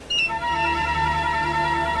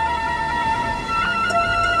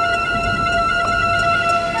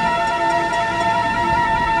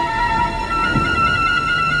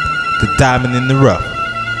Diamond in the Rough.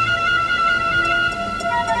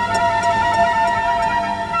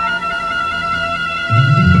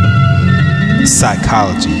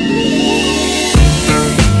 Psychology.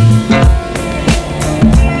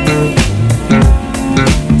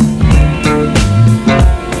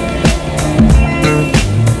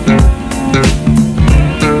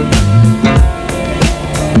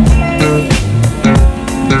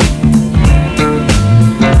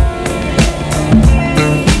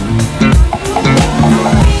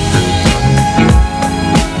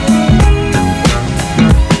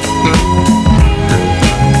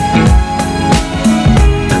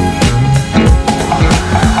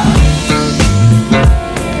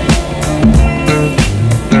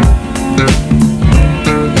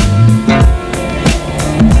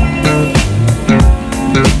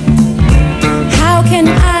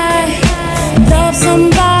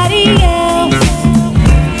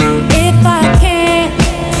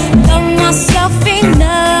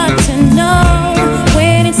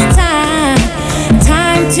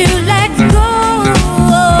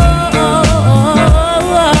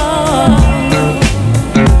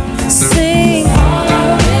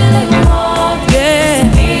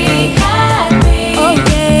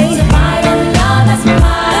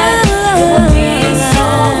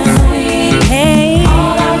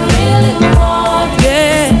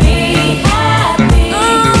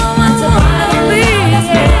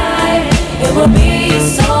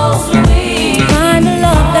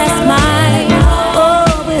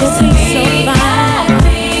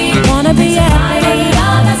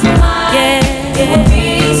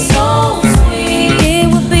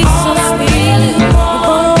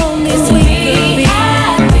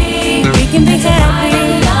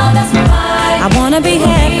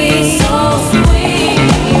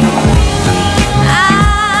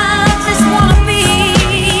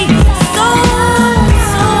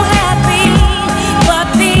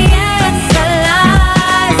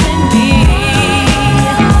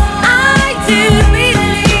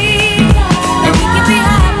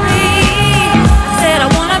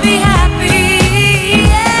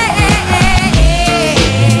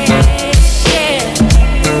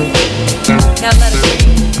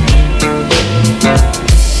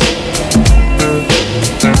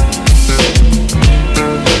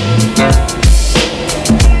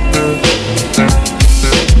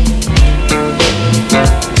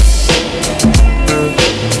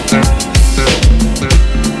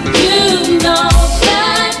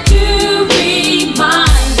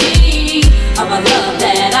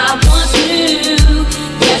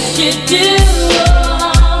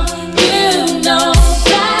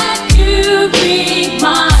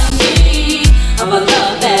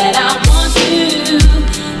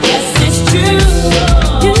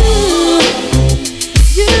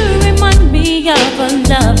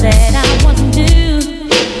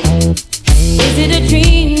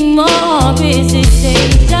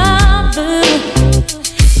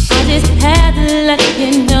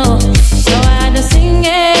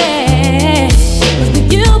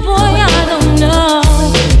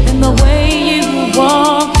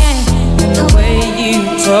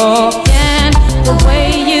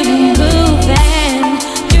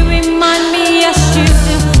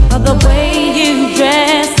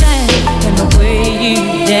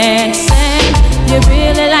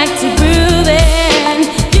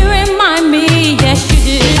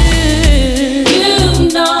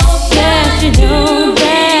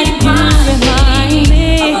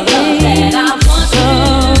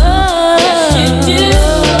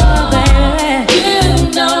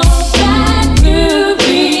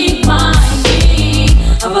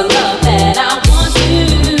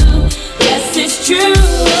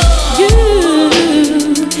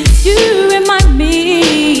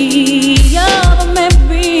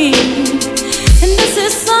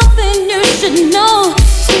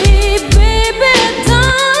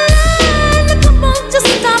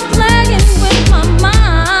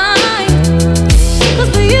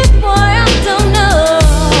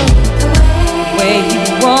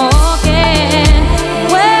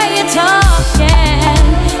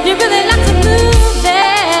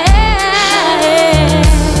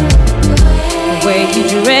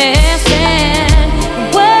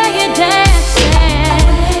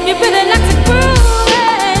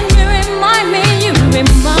 You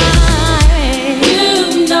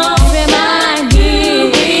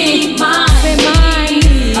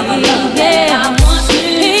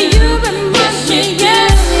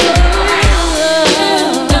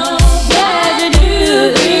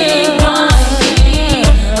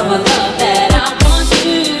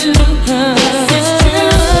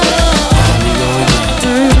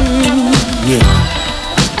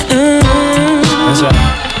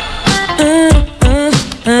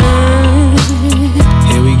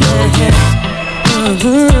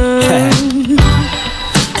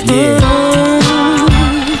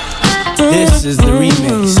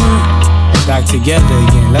together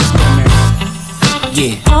again. Let's go, man.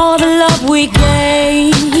 Yeah. All the love we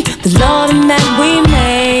gave, the loving that we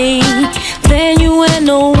made, then you went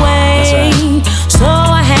away. Right. So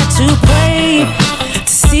I had to pray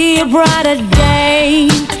to see a brighter day,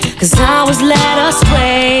 'cause I was led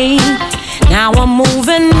astray. Now I'm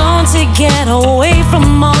moving on to get away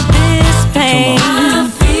from all this pain. I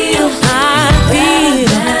feel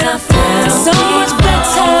so much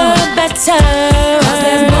better. 'Cause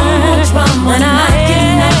there's no more drama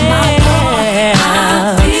knocking at my door.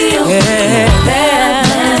 I feel better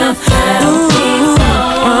than I felt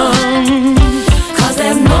before. 'Cause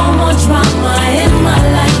there's no more drama in my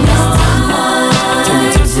life. No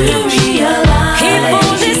time to realize.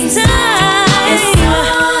 People, this time it's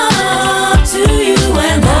up to you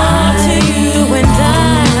and I.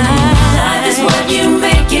 Life is what you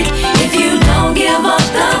make it. If you don't give up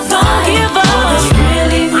the fight, it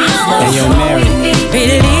really means nothing. Hey, yo, Mary,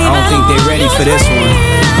 I don't think they ready for this one.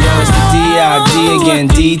 Yo, it's the D.I.G again,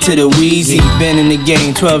 D to the Weezy. Been in the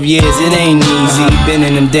game 12 years, it ain't easy. Been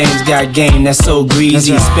in them dames, got game, that's so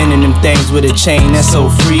greasy. Spinning them things with a chain, that's so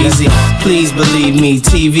freezy. Please believe me,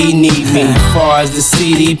 TV need me. Far as the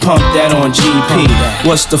CD, pump that on GP.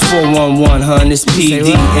 What's the 411, hun? It's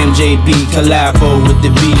PD, MJB, collabo with the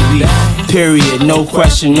BB. Period, no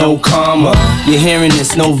question, no comma. You're hearing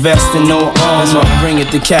this, no vest and no armor. Bring it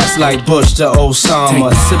to cats like Bush to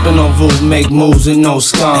Osama. Sipping on Voodoo, make moves and no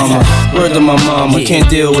scammer. Word to my mama, can't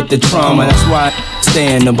deal with the trauma. That's why I stay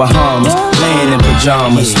in the Bahamas, laying in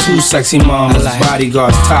pajamas. Two sexy mamas,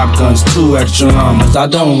 bodyguards, top guns, 2 extra llamas. I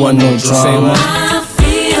don't want no drama. I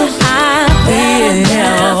feel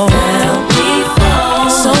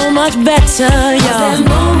so much better, y'all. There's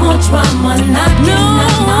no more drama knocking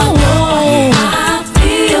at my door. I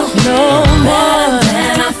feel better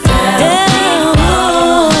than I felt before.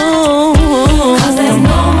 'Cause there's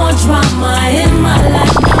no more drama in my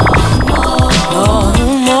life.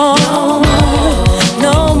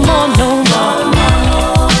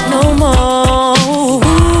 No more.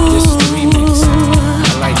 This is the remix.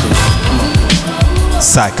 I like this. Come on.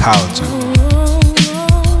 Psychology.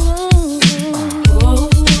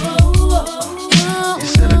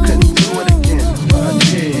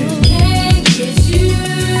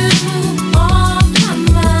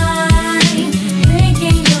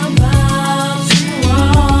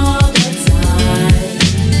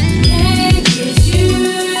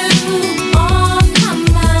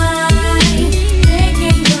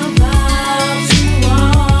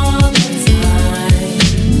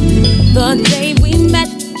 The day we met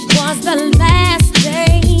was the last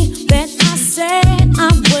day that I said I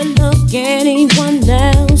would look anyone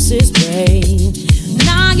else's way.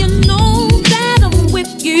 Now you know that I'm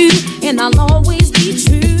with you and I'll always be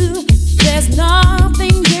true. There's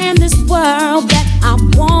nothing in this world that I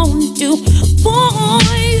won't do for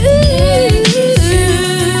you.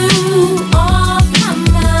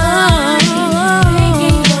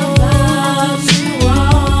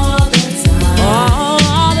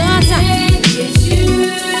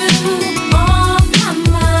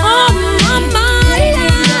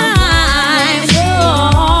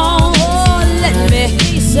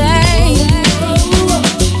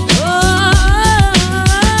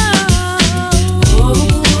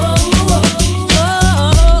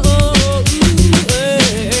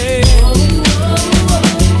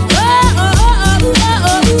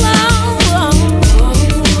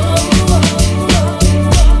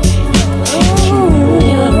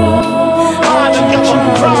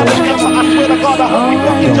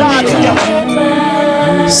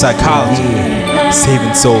 Psychology,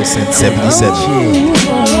 saving souls since 77.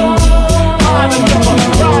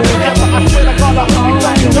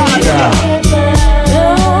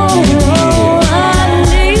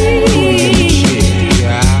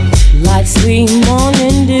 Like sweet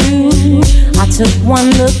morning dew, I took one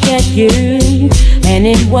look at you, and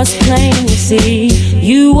it was plain to see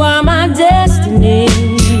you are my destiny.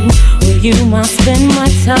 With you I spend my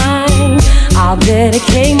time, I'll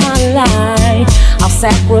dedicate my life, I'll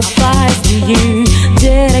sacrifice to you,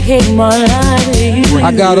 dedicate my life to you.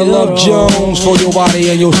 I gotta love Jones for your body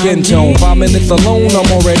and your skin tone. 5 minutes alone,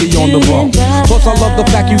 I'm already on the run. Plus I love the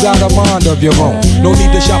fact you got a mind of your own. No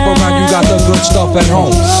need to shop around, you got the good stuff at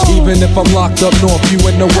home. Even if I'm locked up north, you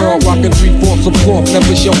in the world rocking 3/4 of cloth,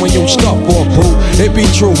 never showing your stuff off, boo. It be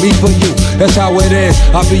true, me for you, that's how it is.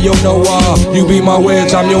 I be your Noah, you be my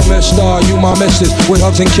Wiz, I'm your Mr. You my missus, with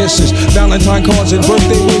hugs and kisses, Valentine cards and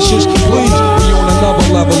birthday wishes. Please be on another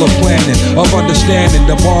level of planning, of understanding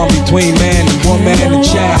the bond between man and woman and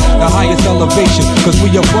child, the highest elevation, cause we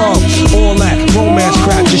above all that romance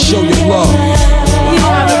crap, just show your love.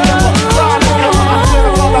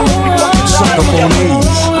 Suck microphone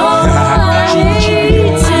ease.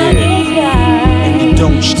 And you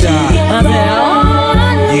don't stop.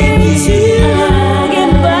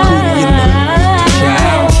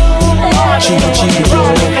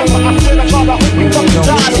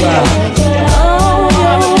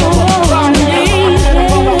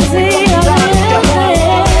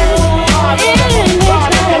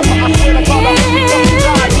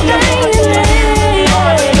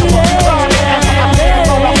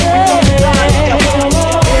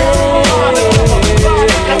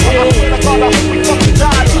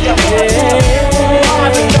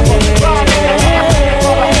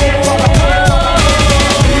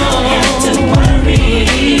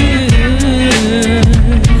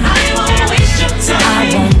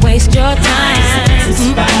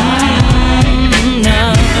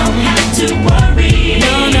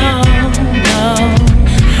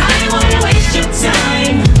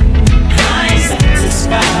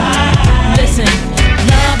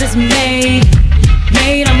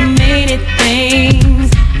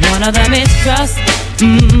 Trust,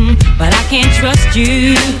 but I can't trust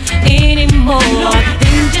you anymore.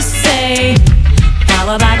 Things you say,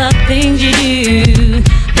 followed by the things you do,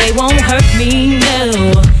 they won't hurt me, no.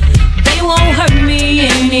 They won't hurt me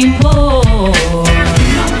anymore. You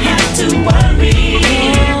don't have to worry.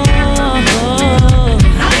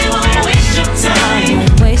 I won't waste your time.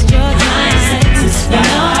 Won't waste your time. I'm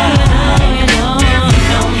satisfied. You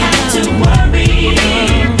don't have to worry.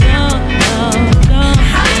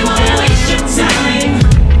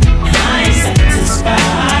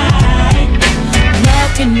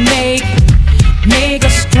 Make a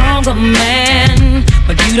stronger man,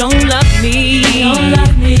 but you don't love me.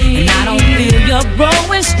 And I don't feel you're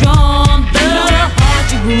growing strong. The heart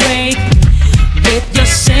you break with your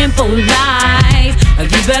simple lies.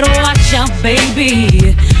 You better watch out,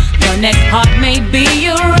 baby. Your next heart may be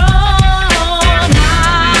your own.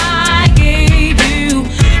 I gave you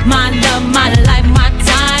my love, my life, my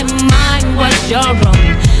time. Mine was your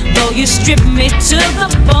own. Though you stripped me to the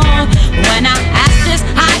bone. When I asked just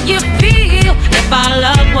how you feel, if our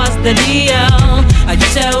love was the deal, you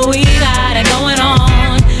said we got it going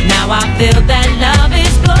on. Now I feel that love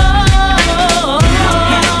is gone. You don't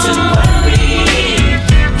have to worry.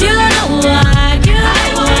 You know I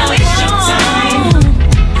won't waste your time.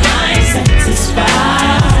 I'm satisfied. You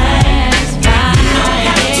don't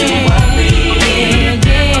have to worry.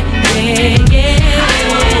 I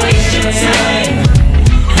won't waste your time.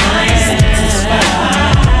 I'm satisfied.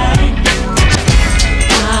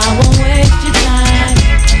 I won't waste your time,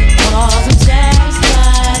 'cause I'm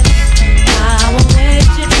satisfied. I won't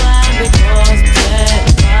waste your time because I'm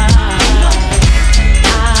satisfied.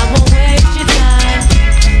 I won't waste your time,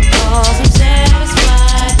 'cause I'm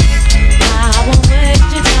satisfied. I won't waste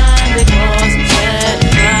your time because I'm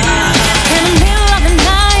satisfied. In the middle of the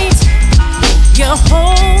night, you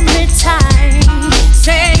hold me tight,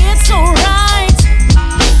 say it's alright,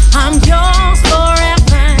 I'm yours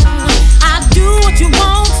forever. I do what you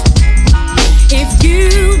want. If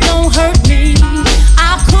you don't hurt me,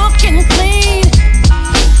 I cook and clean.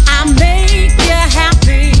 I make you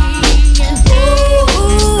happy. And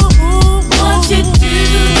ooh, what you do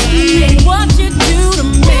to me, what you do to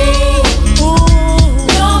me. Ooh,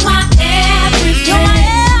 you're my everything. You're my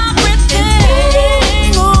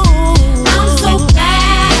everything. Ooh, I'm so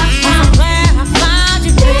glad I found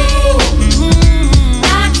you, babe.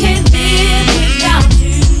 I can't live without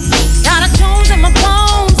you. Got a Jones in my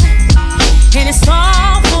bones, and it's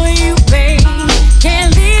all for you, babe.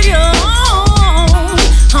 Can't leave you alone.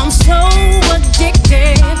 I'm so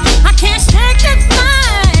addicted, I can't shake that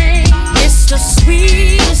thing. It's the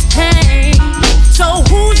sweetest pain. So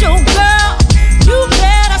who's your girl? You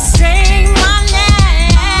better say my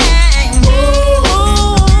name. Ooh,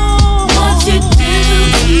 what you do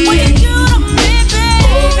to me? What you do to me,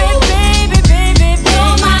 baby, baby, baby, baby.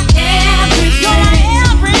 You're my everything. You're my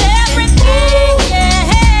everything,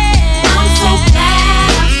 yeah. I'm so glad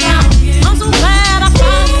I found you. I'm so glad I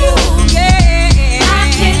found you, yeah. I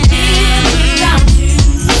can't live without you.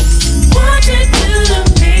 What you do to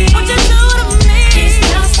me? What you do to me? It's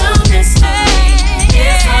just a mistake.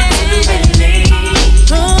 It's hard to believe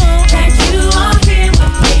that you are here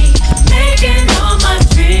with me, making all my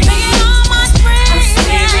dreams. A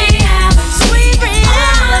sweet reality. Sweet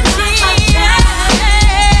reality.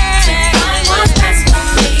 To find what's best for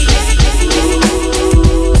me.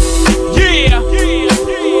 Yeah,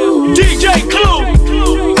 DJ Clue,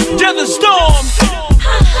 Desert Storm,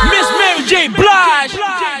 Miss Mary J. Blige.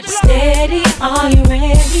 Steady, are you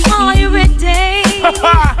ready? Are you ready?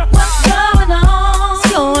 What's going on?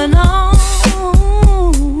 What's going on?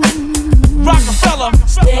 Rockefeller,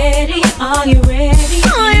 Steady, are you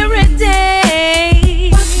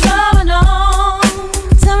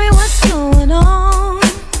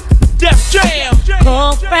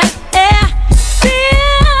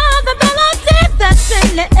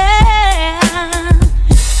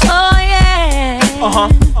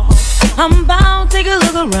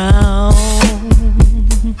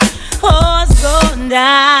and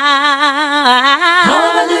I.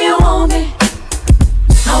 However do you want me?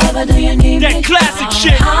 However do you need me? That classic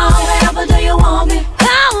shit. However do you want me?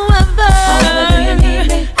 However do you need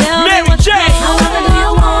me? Mary J. However do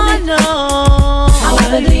you want me?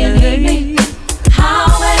 However do you need me?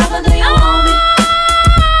 However do you want me?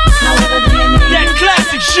 However do you need me? That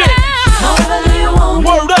classic shit. However do you want me?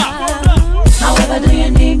 Word up. However do you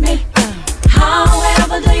need me?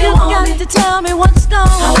 However do you want me? To tell me what's going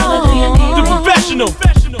However do you need The me? professional.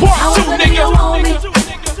 Part 2, nigga.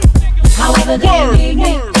 However do you need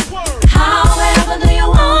me? However do you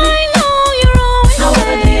want me?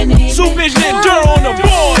 However do you need me? Supervision and Dur on the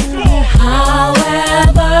board.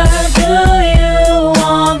 However do you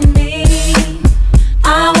want me? I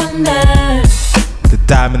wonder. The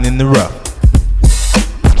diamond in the rough.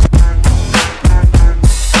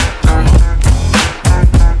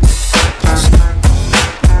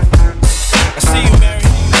 I see you, Mary.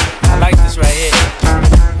 I like this right here.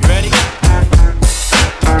 You ready?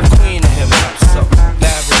 The queen of hip hop, so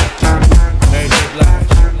elaborate. Mary J.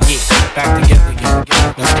 Blige. Yeah, back together again.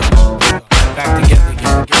 Let's go. Back together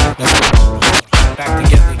again. Let's go. Back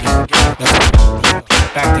together again. Let's go.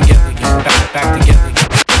 Back together again. Back together again.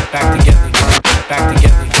 Back together again. Back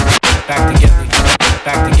together again. Back together again.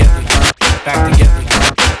 Back together again. Back together again.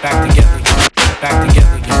 Back together again. Back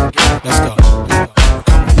together again. Let's go.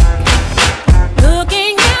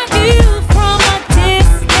 Looking at you from a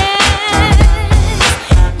distance,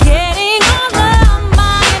 getting all of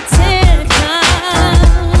my attention.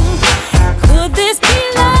 Could this be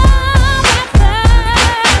love at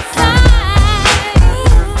first sight?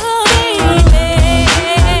 Baby,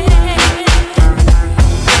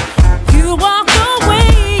 you walked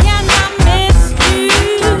away and I missed you.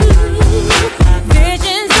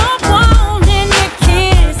 Visions of wanting to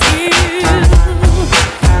kiss you.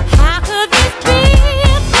 How could this be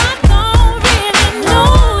if I don't really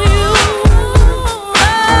know you? Oh,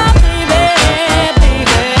 baby,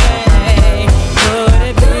 baby, could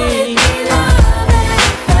it be love at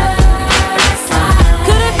first sight?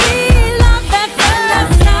 Could it be love at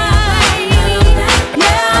first sight?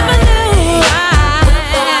 Never knew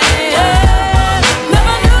that I could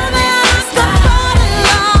fall in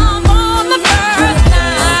love on the first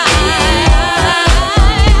night.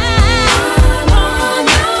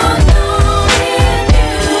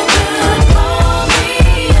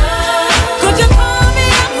 Could you call me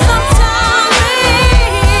up sometime, baby?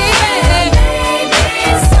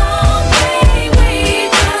 Maybe someday we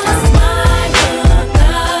just might look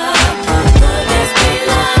up. Could this be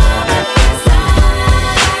love at first sight?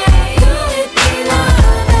 Could it be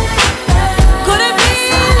love at first? Could it be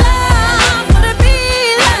love? Could it be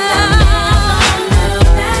love?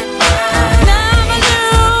 Never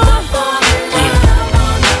knew.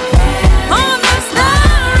 On the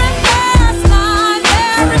starry first night,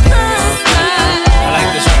 very first night. I like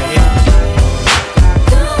this right here.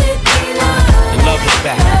 Could it be love? The love is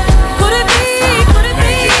back. Could it be? Could it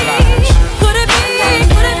Mary J. be? Blige. Could it be?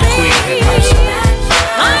 Could it be? Queen of hip hop, so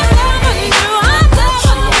I never knew. I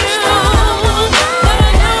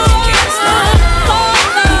never knew. can't stop.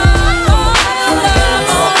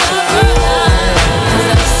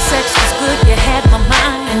 Sex was good, you had my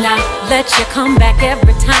mind, and I let you come back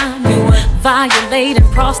every time you violate and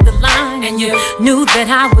cross the line, and you knew that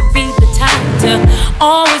I would be the type to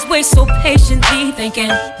always wait so patiently,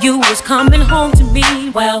 thinking you was coming home to me.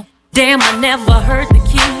 Well, damn, I never heard the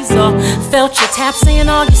keys or felt your tap saying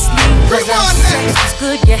all your sleep. Sex was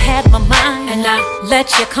good, you had my mind, and I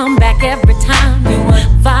let you come back every time you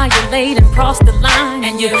violate and cross the line,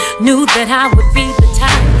 and you knew that I would be the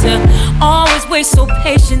type to always wait so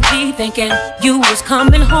patiently, thinking you was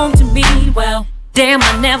coming home to me. Well, damn,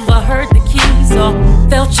 I never heard the keys or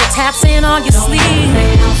felt your tap saying all your sleep.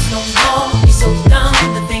 No more, be so dumb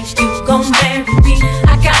to think you gon' marry me.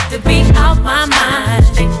 I got to be out my mind.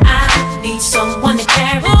 Think I need someone to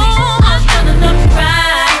carry me. I've done enough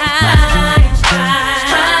crying.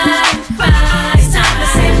 It's time to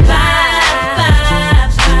say bye.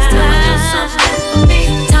 It's time to do something for me.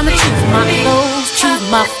 Time to choose my clothes, choose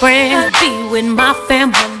my friends, be with my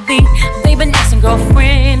family. They've been asking,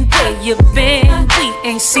 girlfriend, where you been? We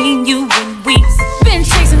ain't seen you in weeks. Been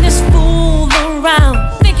chasing this fool around,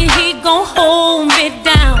 thinking he gon' hold me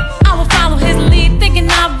down. I would follow his lead, thinking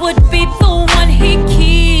I would be the one he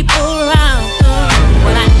keep around.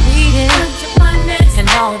 What I needed, and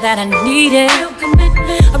all that I needed,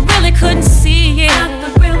 I really couldn't see it.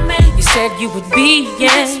 You said you would be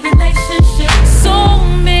it. So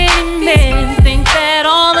many men think that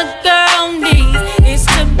all a girl needs is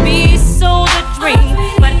to be sold a dream,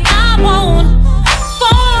 but I won't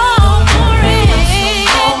fall for it.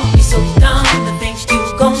 Be so dumb to think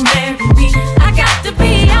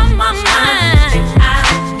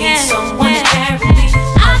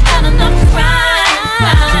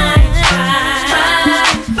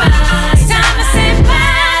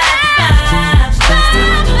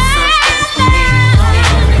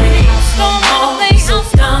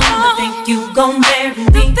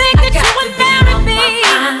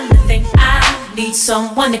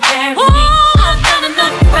someone to carry me. I've done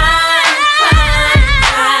enough crying.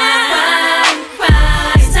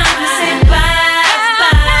 It's time to say bye.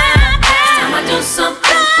 It's time I do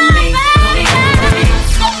something for me.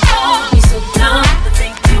 Don't be so dumb to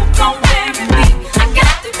think you gon' marry me. I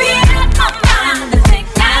got to be out of my mind to think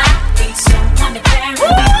I need someone to carry me.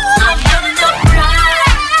 I've done enough crying.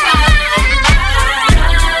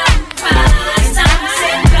 It's time to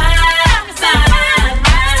say bye. It's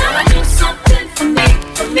time I do something for me,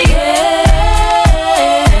 for me.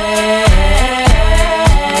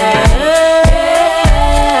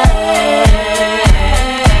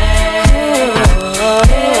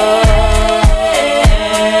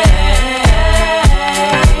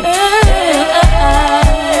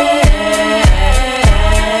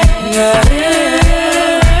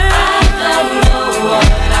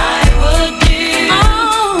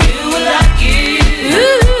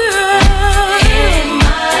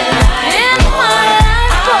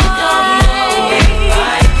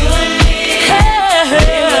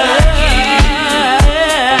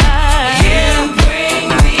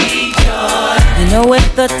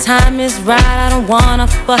 The time is right, I don't wanna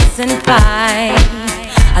fuss and fight.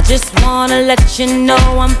 I just wanna let you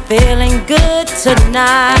know I'm feeling good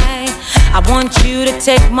tonight. I want you to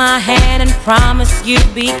take my hand and promise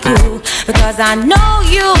you'll be cool, because I know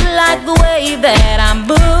you like the way that I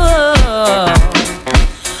move.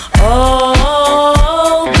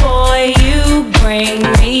 Oh boy, you bring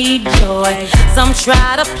me joy. Some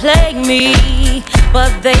try to plague me,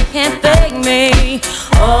 but they can't fake me.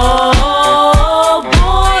 Oh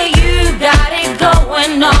boy, you got it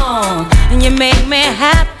going on, and you make me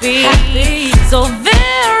happy, so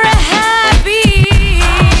very happy.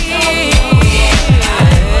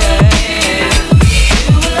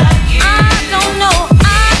 I don't know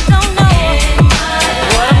what I'm gonna do.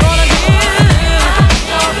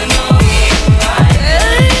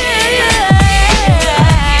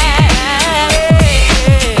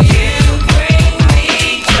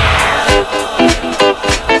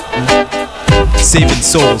 Saving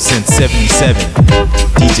soul since 77.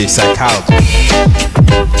 DJ Psychology.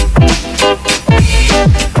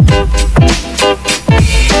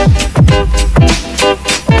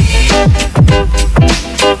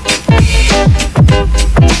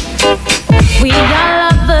 We all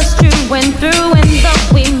love us through and through, and though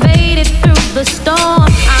we made it through the storm,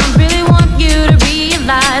 I really want you to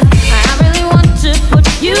realize I really want to put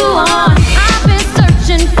you on. I've been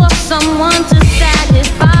searching for someone to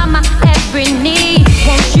satisfy my every need.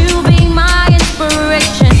 Won't you be my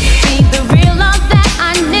inspiration? Be the real love that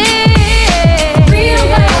I need. Real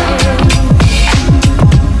love.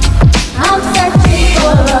 I'm searching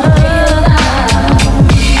for a real love.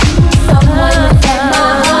 Someone to set my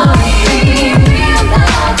heart free. Real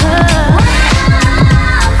love.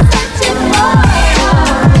 I'm searching for a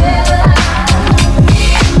real love.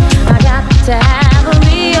 I got to have a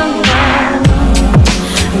real love.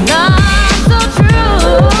 Love so true.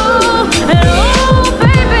 And oh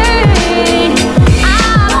baby, I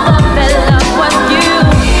thought that love was you.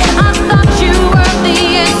 I thought you were the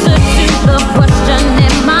answer to the question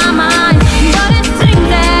in my mind. But it seems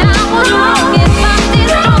that I was wrong. If I did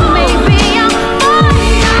wrong, maybe I'm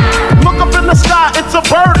fine. Look up in the sky, it's a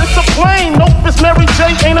bird, it's a plane. Nope, it's Mary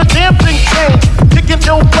J, ain't a damn thing changed. Kicking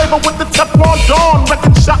ill flavor with the Teflon Dawn.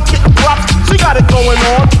 Wrecking shot, getting props, she got it going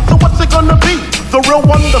on. So what's it gonna be? The real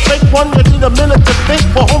one, the fake one? You need a minute to think.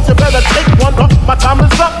 For homes, you better take one. My time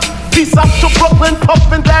is up. Peace out to Brooklyn,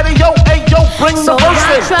 Puffin' Daddy, yo, hey, yo, bring So the verse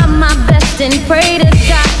I in. try my best and pray to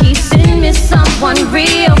God He send me someone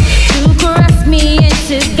real to caress me and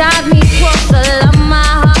to guide me towards the love my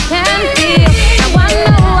heart can feel. Now I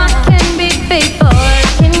know I can be faithful, I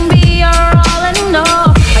can be your all in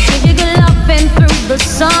all. I give you good loving through the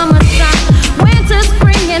summertime, winter,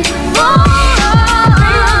 spring, and fall.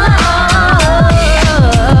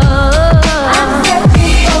 I'm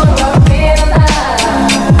searching for a real love.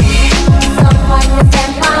 Someone to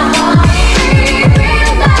set my heart free.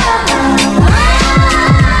 Real love.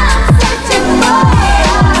 I'm searching for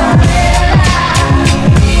a real love.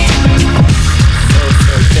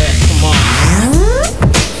 Come on.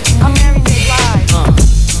 I'm Mary J. Blige.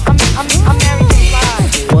 I'm Mary J.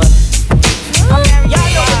 Blige. What? I'm Mary J.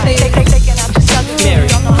 Blige. Taking out your cellular. Mary, You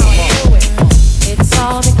don't know how I do it. It's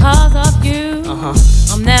all because of you.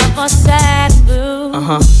 I'm never sad and blue.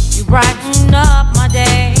 You brighten up my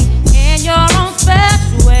day in your own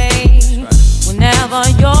special way. Whenever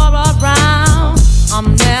you're around,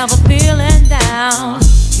 I'm never feeling down.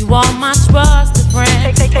 You are my trusted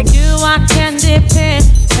friend. On you I can depend.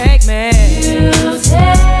 Take me. You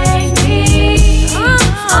take me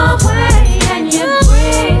away and you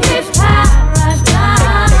bring me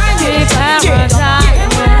paradise.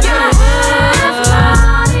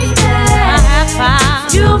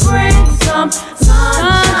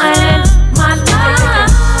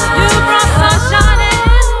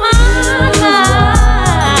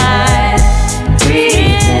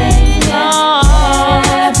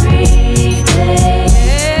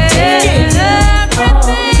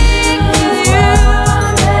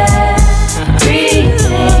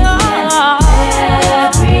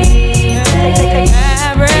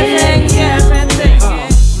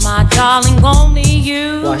 only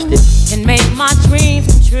you can make my dreams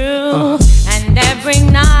come true. And every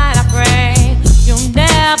night I pray you'll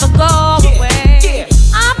never go away.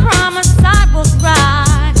 I promise I will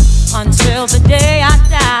ride until the day I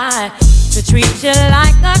die to treat you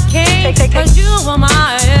like a king, 'cause you are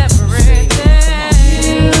my everything.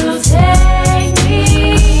 You take me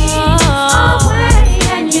away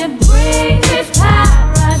and you bring me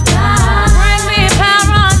paradise. Bring me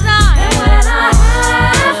paradise. And when I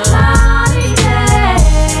have cloudy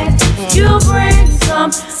days, you bring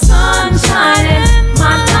some sunshine in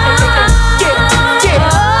my life.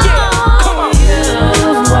 Come on. You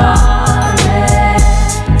are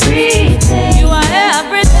everything. You are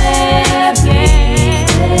everything.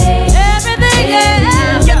 Everything, yeah.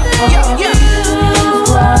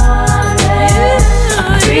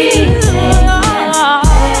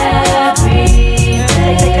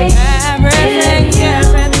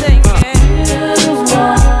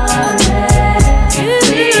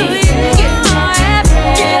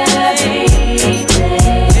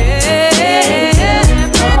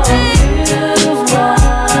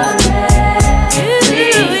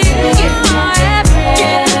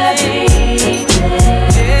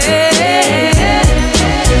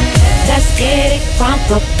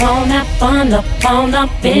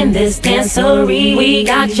 Up in this dancery, we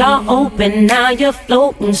got y'all open, now you're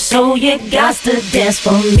floating, so you got to dance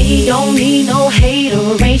for me. Don't need no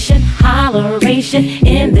hateration, holleration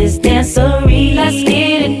in this dancery. Let's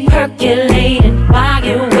get it percolating while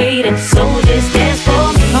you're waiting, so just dance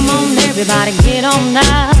for me. Come on everybody, get on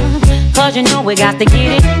now, 'cause you know we got to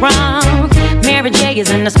get it wrong. Mary J is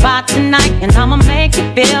in the spot tonight, and I'ma make you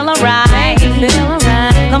feel alright.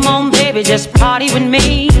 Come on baby, just party with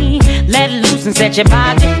me. Let loose and set your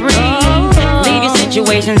body free. Leave your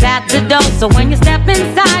situations at the door, so when you step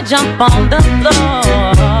inside, jump on the floor.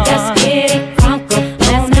 Let's get it crunk up,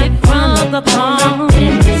 let's get crunk up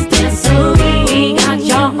in this dancery. We got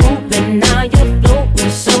y'all open, now you're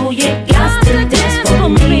floating, so you got to dance for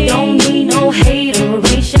me. Don't need no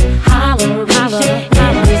hateration, holleration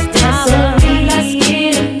in this dancery. Let's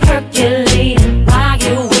get it percolating while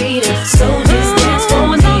you're waiting, so just dance for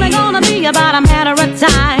me. It's only gonna be about a matter of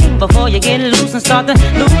time before you get loose and start to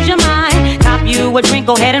lose your mind. Cop you a drink,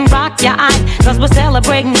 go ahead and rock your eyes, 'cause we're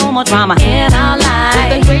celebrating no more drama in our lives.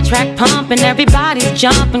 With a great track pumping, everybody's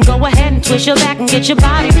jumping. Go ahead and twist your back and get your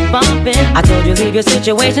body bumping. I told you leave your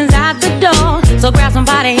situations at the door, so grab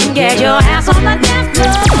somebody and get your ass on the dance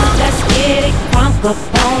floor. Let's get it crunk up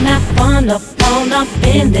on that fun up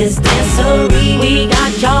in this dancery. We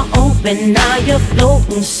got y'all open, now you're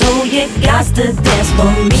floating, so you got to dance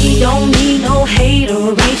for me. Don't need no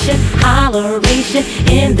hateration, holleration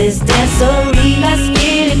in this dancery. Let's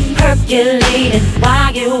get it percolating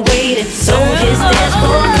while you're waiting, so just dance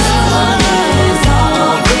for me. It's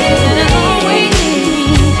all we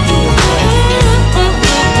need.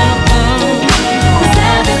 'Cause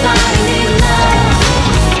everybody needs love.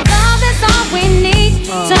 Love is all we need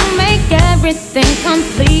to make everything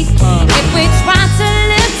complete. If we try to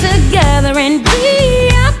live together and be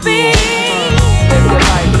happy,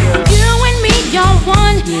 you and me, you're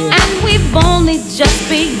one, and we've only just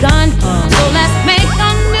begun. So let's make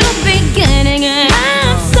a new beginning and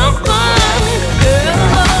have some fun.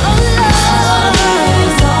 Love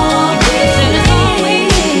is all we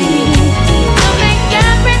need to make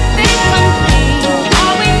everything complete.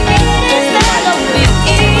 All we need is love. Love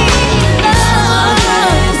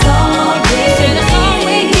is all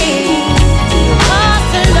we need. Us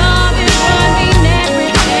to love is what we need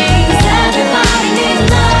everything. 'Cause everybody needs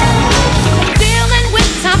love. Dealing with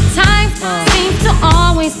tough times seems to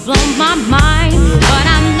always blow my mind.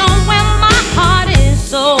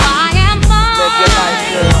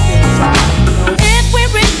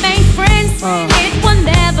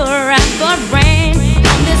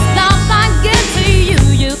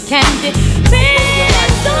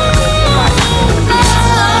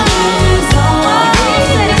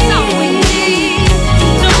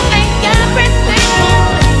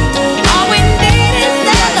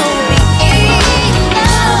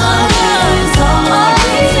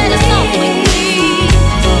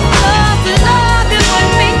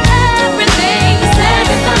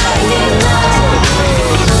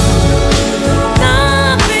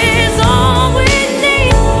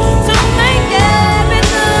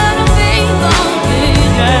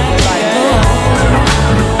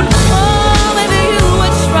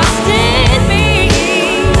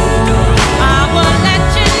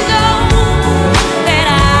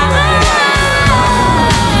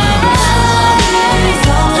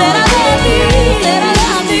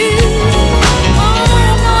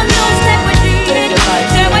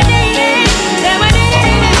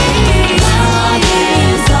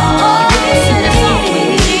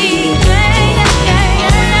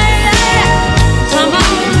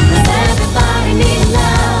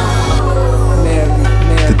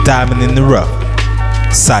 Diamond in the Rough,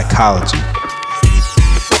 Psychology.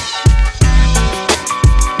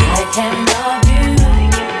 I can love you.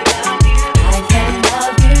 I can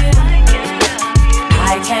love you.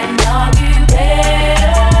 I can love you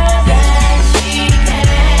better than she can.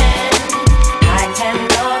 I can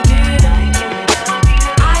love you.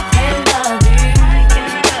 I can love you.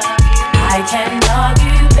 I can love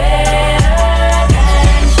you better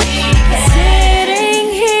than she can. Sitting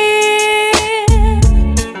here,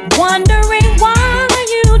 wondering why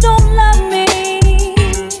you don't love me.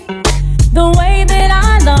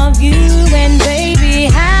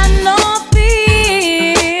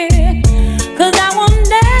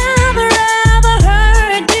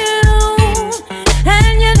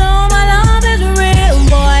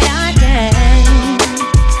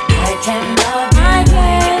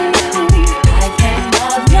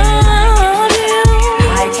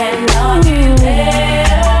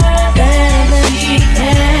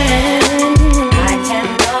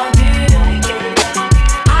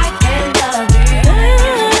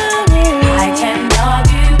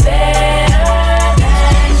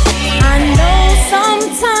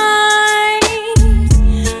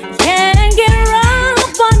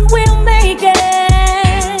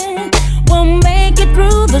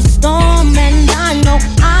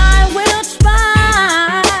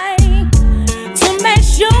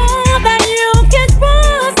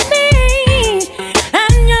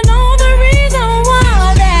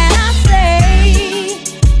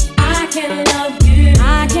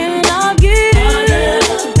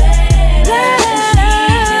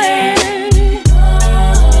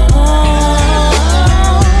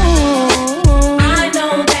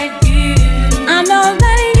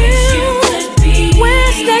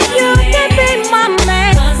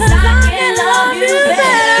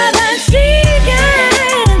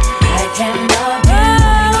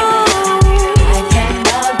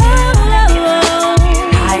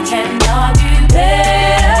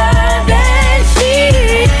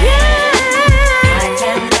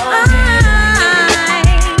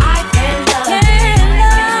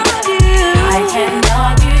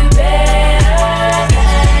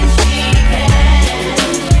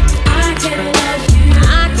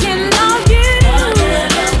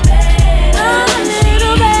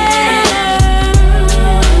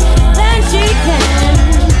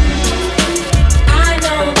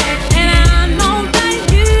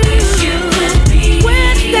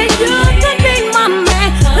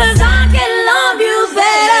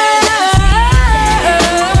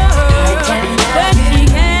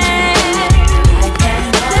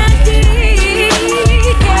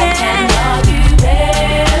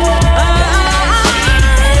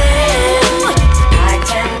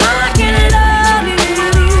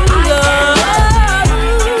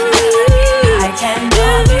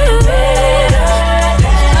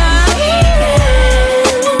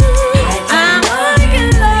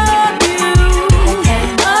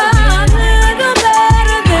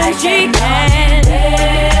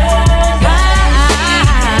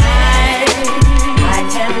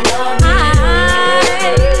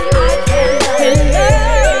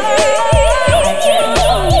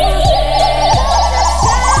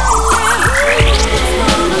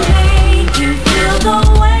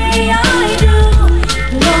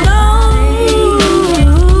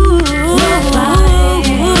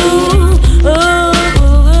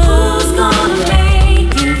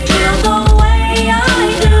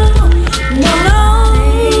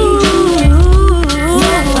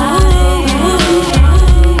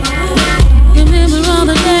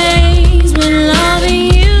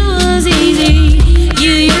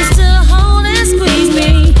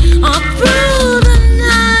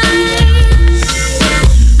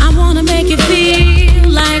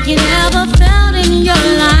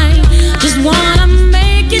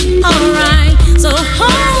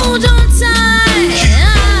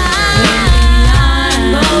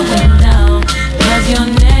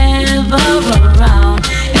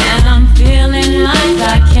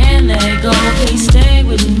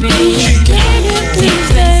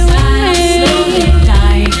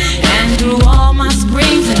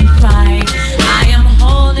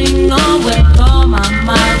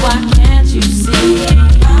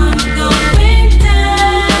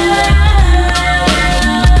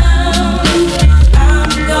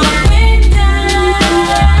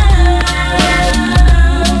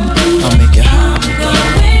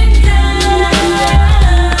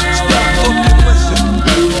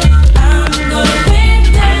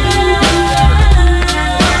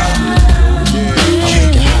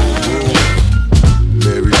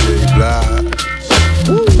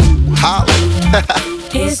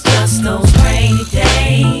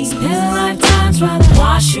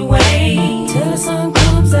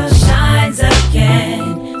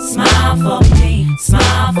 smile for me,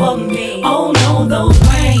 smile for me. Oh no, those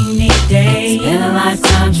rainy days. Spend a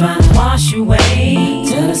lifetime trying to wash away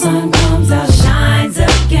till the sun comes out, shines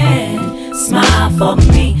again. Smile for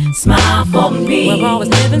me, smile for me. We're always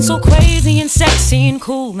living so crazy and sexy and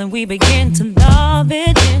cool, and we begin to love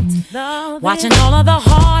it. Watching all of the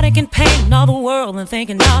heartache and pain in all the world and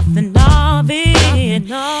thinking nothing of it.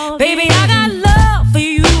 Baby, I got love for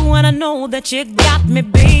you, and I know that you got me,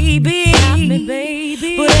 baby.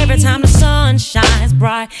 But every time the sun shines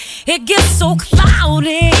bright, it gets so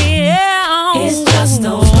cloudy. It's just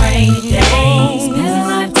those rainy days. Spend a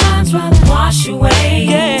lifetime trying to wash away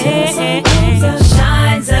till the sun comes out,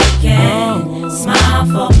 shines again. Smile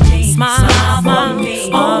for me, smile for me.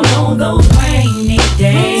 Oh no, those rainy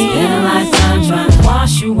days. Spend a lifetime trying to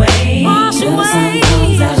wash away till the sun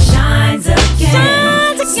comes out, shines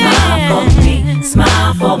again. Smile for me,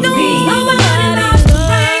 smile for me.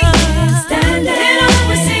 Stand it, it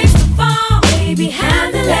always seems to fall. Baby,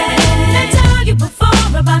 handle it. They tell you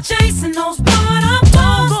before about chasing those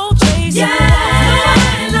waterfalls. Yeah,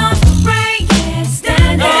 nobody loves the rain. Can't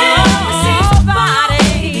stand it. It always seems to fall.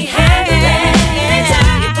 Baby, handle it. They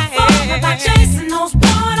tell you before about chasing those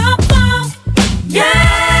waterfalls. Yeah.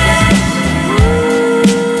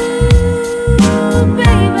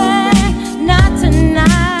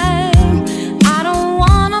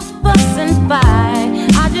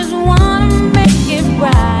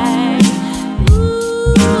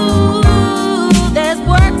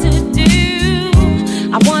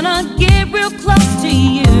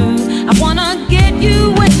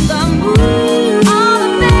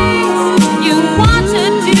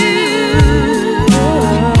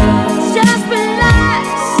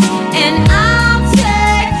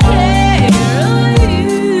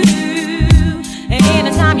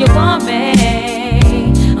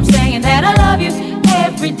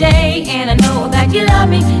 And I know that you love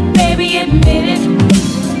me, baby, admit it.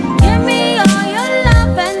 Give me all your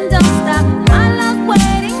love and don't stop. My love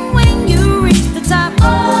waiting when you reach the top.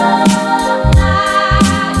 All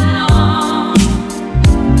night long.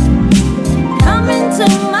 Come into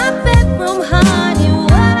my bedroom, honey.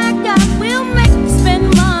 What I got will make you spend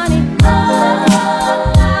money. All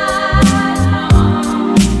night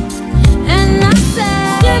long. And I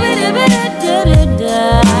said, da-da-da-da-da-da-da.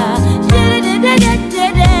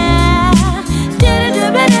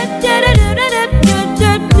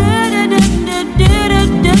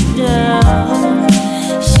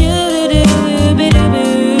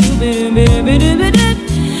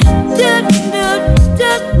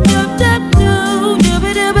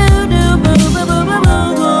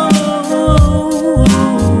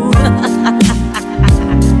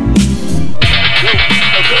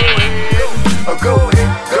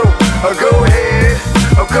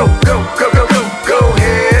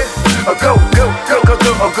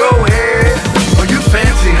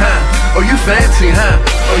 Fancy, huh?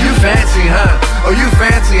 Oh, you fancy, huh? Oh, you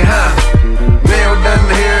fancy, huh? Nail done,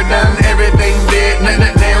 hair done, everything did.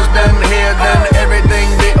 Nails done, hair done, everything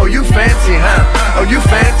did. Oh, you fancy, huh? Oh, you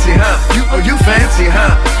fancy, huh? Oh, you fancy,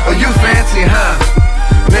 huh? Oh, you fancy, huh?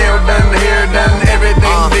 Nail done, hair done,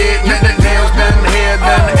 everything did. Nails done, hair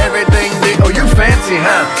done, everything did. Oh, you fancy,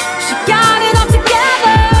 huh? She got it all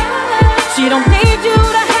together. She don't need you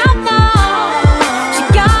to help her. She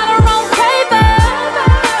got her own paper.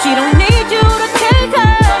 She don't need you to take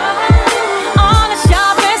her on a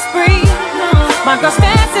shopping spree. My girl's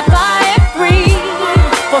fancy, fly and free.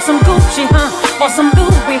 For some Gucci, huh? For some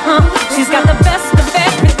Louis, huh? She's got the best of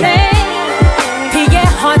everything. Pierre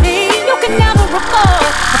Hardy, you can never afford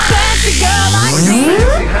a fancy girl like me.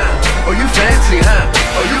 Oh, you fancy, huh?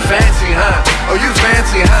 Oh, you fancy, huh? Oh, you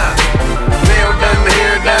fancy, huh? Nail done,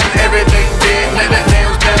 hair done, everything did.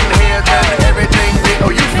 Nails done, hair done, everything did. Oh,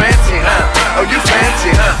 you fancy, huh? Oh, you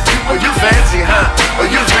fancy, huh? Oh, you fancy, huh? Oh,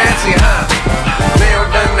 you fancy, huh? Nail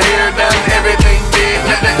done, hair done, everything did.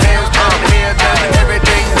 Nails done, hair done,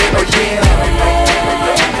 everything did. Oh, yeah.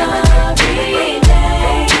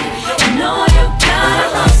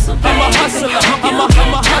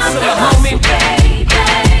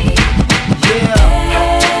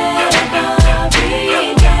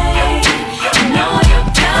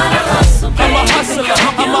 I'm a hustler,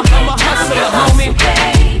 homie. I'm a hustler, homie.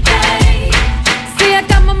 See, I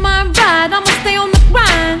got my mind right, I'ma stay on the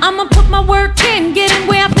grind. I'ma put my work in, getting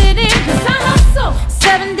where I fit in. Cause I hustle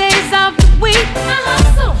 7 days of the week. I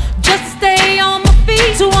hustle just to stay on my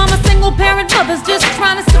feet. To all my single parent mothers just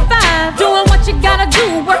trying to survive, doing what you gotta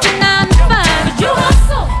do, working 9 to 5. But you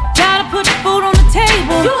hustle, gotta put food on the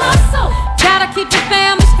table. You hustle, gotta keep your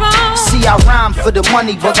family strong. See, I rhyme for the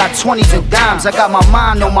money, but got 20s and dimes. I got my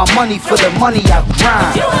mind on my money for the money I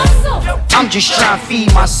grind. You hustle. I'm just trying to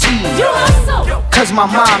feed my seed. You hustle. Cause my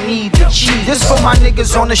mom need the cheese. This for my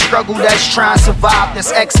niggas on the struggle that's trying to survive.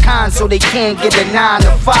 That's ex-con so they can't get a 9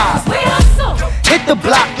 to 5. We hustle. Hit the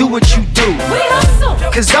block, do what you do. We hustle.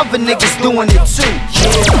 Cause other niggas doing it too.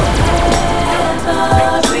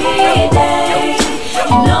 Every day,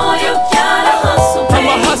 you know you gotta hustle, baby.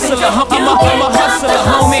 I'm a hustler, I'm a hustler,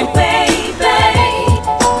 homie. Baby.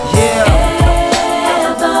 Yeah.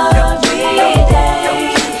 Every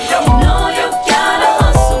day, you know you gotta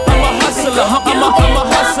hustle, baby. I'm a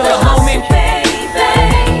hustler, homie.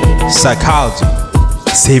 Baby. Psychology,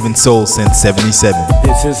 saving souls since 77.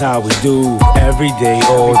 This is how we do every day,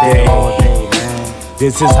 all day.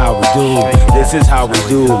 This is how we do. This is how we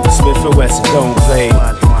do. Smif-N-Wessun don't play.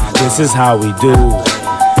 This is how we do.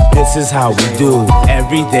 This is how we do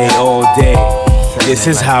every day, all day. This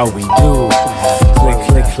is how we do. Click,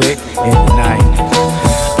 click, click in the night.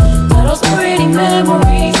 Those pretty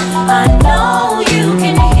memories, I know you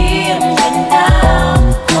can hear me now.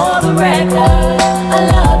 For the record, I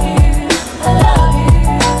love you, I love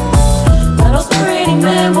you. Those pretty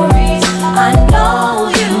memories, I know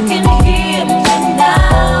you can hear me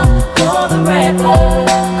now. For the record,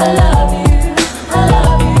 I love you, I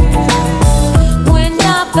love you. When I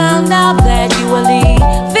found out that you were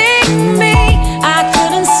leaving me, I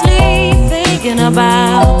couldn't sleep thinking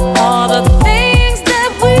about all the things that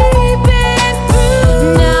we've been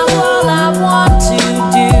through. Now all I want to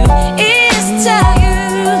do is tell you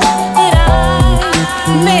that I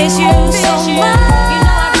miss you so much. You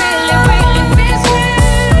know I really, really miss you.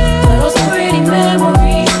 Those pretty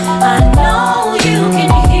memories, I know you can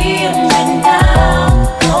hear me now.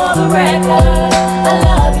 For the record, I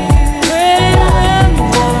love you.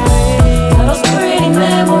 Those pretty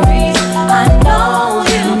memories, I know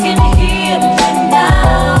you can hear me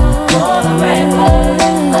now. For the record,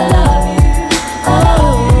 I love you.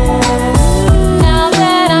 Oh, now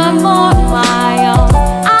that I'm on my own,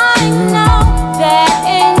 I know that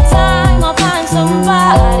in time I'll find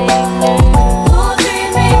somebody new who'll treat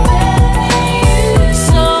me better than you.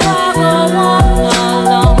 So I'll go on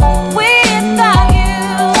alone without you,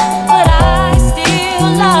 but I still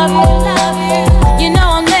love you, love you. You know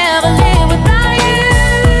I'll never live without you.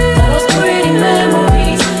 Those pretty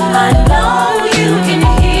memories, I know you can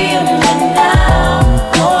hear me now.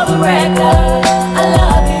 For the record, I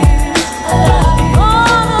love you, I love you.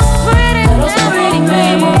 All those pretty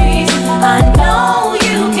memories, I know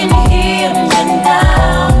you can hear me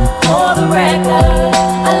now. For the record,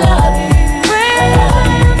 I love you.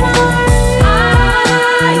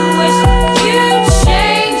 I wish you'd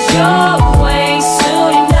change your ways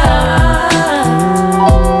soon enough,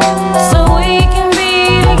 so we can be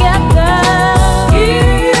together. You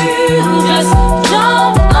just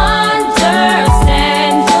don't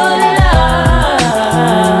understand good love,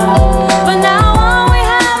 but now all we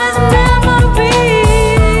have is memories.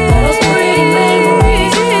 Those pretty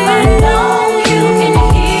memories, I know you can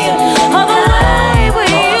hear of the way we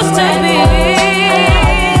used to be.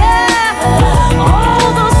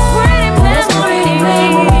 All those pretty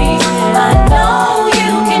memories, I know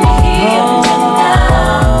you can hear me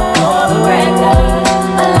now. For the record,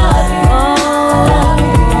 I love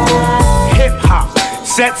you. Hip hop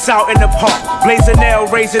sets out in the park, blazing nail,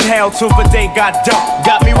 raising hell till the day got dark.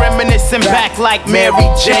 Got me reminiscing back like Mary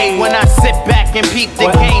J. When I sit back and peep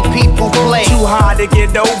the game people play. Too hard to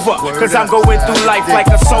get over, cause I'm going through life like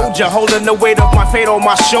a soldier, holding the weight of my fate on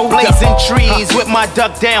my shoulder. Blazing trees with my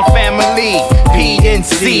duck down family.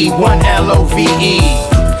 PNC, 1 LOVE.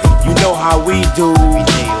 You know how we do.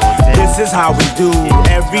 This is how we do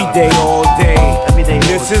every day, all day.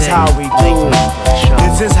 This is how we do.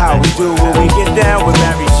 This is how we do when we get down with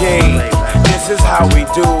Mary J. This is how we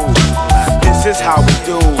do. This is how we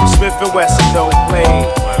do. Smif-N-Wessun don't play.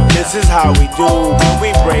 This is how we do when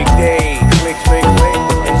we break day. Click, click, click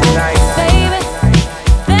in the night. Baby,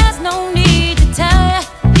 there's no need to tell ya.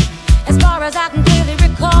 As far as I can clearly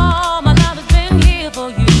recall, my love has been here for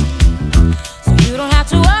you, so you don't have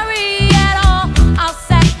to worry at all. I'll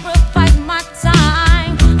sacrifice my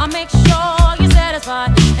time. I'll make sure you're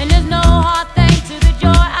satisfied, and there's no hard thing to the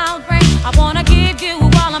joy I'll bring. I wanna give you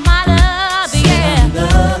all of my love, yeah.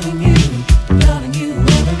 I'm loving you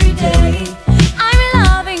every day. I'm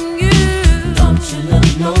loving you. Don't you look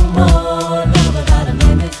no more. Love without a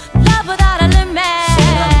limit. Love without a limit.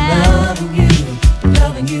 I'm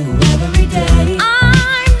loving you every day.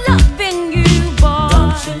 I'm loving you, boy.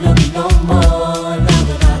 Don't you look no more. Love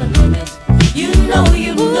without a limit. You know,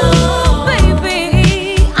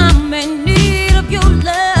 baby, I'm in need of your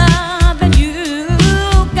love, and you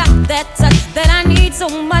got that touch that I so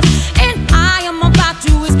much, and I am about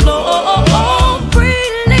to explore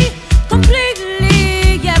freely,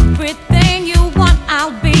 completely. Everything you want, I'll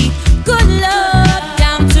be. Good love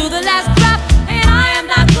down to the last drop, and I am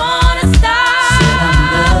not gonna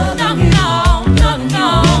stop. No, no, no, no,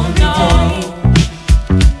 no.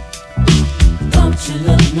 Don't you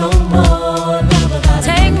look no more.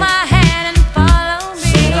 Take my hand and follow me.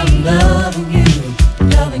 Said I'm loving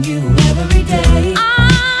you every day.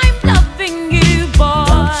 I'm loving you, boy.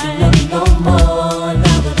 Don't you look no more.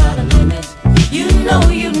 Love without a limit. You know.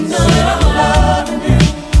 Said I'm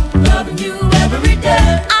loving you every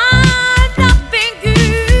day. I'm loving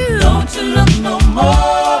you. Don't you look no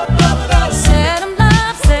more. Love without a limit.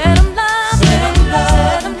 Said I'm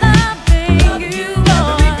loving you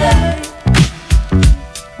every day.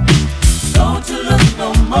 Don't you look no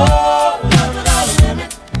more. Love without a limit.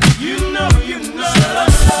 You know. Said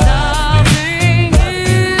I'm loving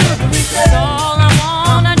you. That's all I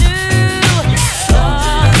wanna do.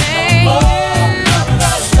 Loving you.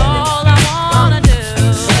 That's all I wanna do.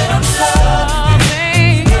 Said I'm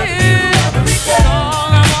loving you. That's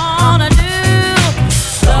all I wanna do.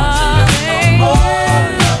 Loving you.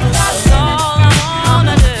 That's all I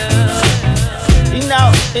wanna do. You know,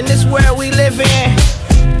 in this world we live in,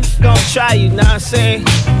 gon' try you, know what I'm saying?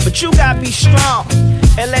 But you gotta be strong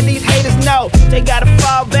and let these haters know they gotta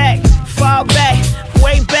fall back,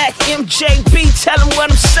 way back. MJB, tell them what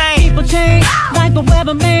I'm saying. People change like the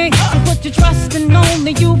weather man. So put your trust in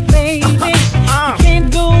only you, baby. You can't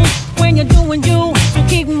do when you're doing you. So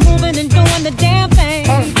keep moving and doing the damn thing.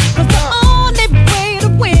 Cause the only way to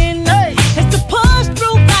win is to push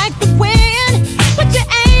through like the wind. Put your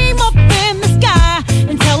aim up in the sky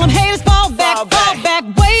and tell them haters fall back,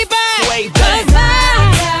 way back. Way back. 'Cause I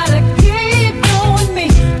gotta keep doing me,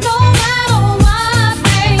 no matter what,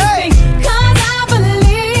 baby. 'Cause I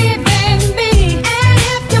believe in me, and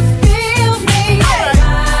if you feel me, I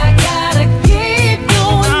gotta keep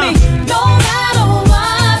doing me, no matter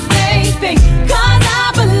what, baby. 'Cause I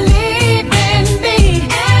believe in me,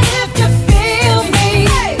 and if you feel me,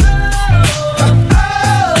 let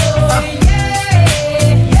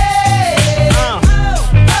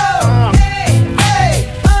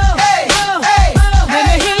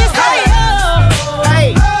me hear you say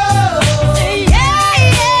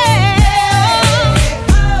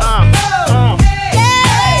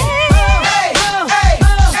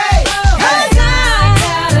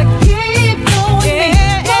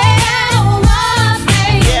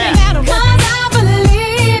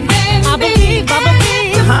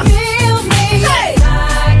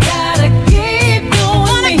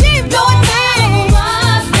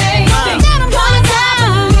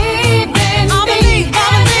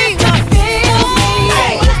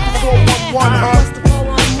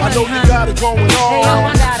I know you got it going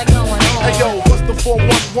on. Hey yo, what's the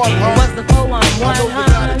 411, huh? What's the 411, I know you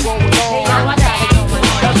got it going on.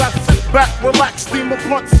 As I sit back, relax, steam a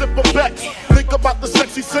blunt, sip a Beck. Think about the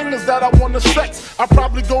sexy singers that I wanna sex. I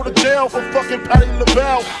probably go to jail for fucking Patti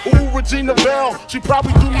LaBelle. Ooh, Regina Bell, she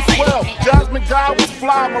probably do me swell. Jasmine Guy was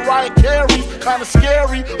fly, Mariah Carey's kinda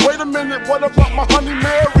scary. Wait a minute, what about my honey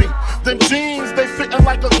Mary? Them jeans, they fitting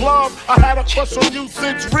like a glove. I had a crush on you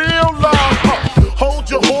since real love. Hold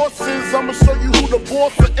your horses, I'ma show you who the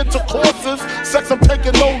boss of intercourses. Sex, I'm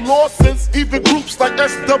taking no losses. Even groups like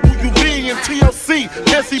SWV and TLC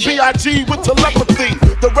can't see B.I.G with telepathy.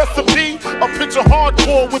 The recipe, a picture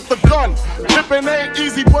hardcore with the gun. Pippin' ain't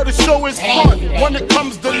easy, but it sure is fun. When it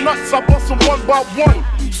comes to nuts, I bust them one by one.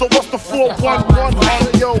 So what's the 411, huh?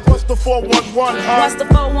 Yo, what's the 411, huh? What's the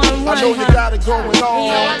 411? I know you got it going on.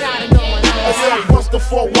 Yeah, I got it going on. I said, what's the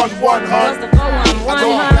 411, huh? What's the 411, I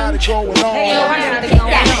know you got it going on. Hey, yo, I got it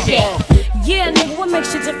going on. Yeah, nigga, what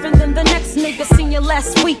makes you different than the next nigga? Seen you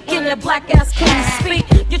last week and your black ass couldn't speak.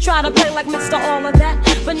 You try to play like Mr. All of that,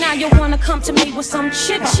 but now you wanna come to me with some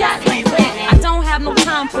chit chat. I don't have no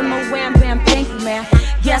time for no wham bam, thank you, man.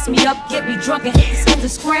 Gas me up, get me drunk and hit the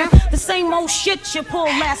Instagram. The same old shit you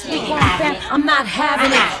pulled last week on fam. I'm not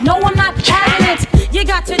having it. No, I'm not having it. You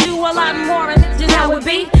got to do a lot more, and it's just how it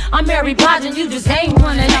be. I'm Mary Blige and you just ain't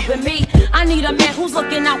running up at me. I need a man who's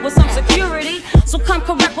looking out with some security. So come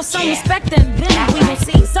correct with some respect and then we will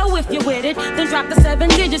see. So if you're with it, then drop the 7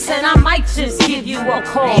 digits and I might just give you a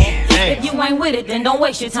call. If you ain't with it, then don't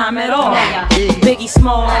waste your time at all. Biggie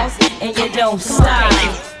Smalls and you don't stop.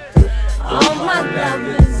 All my love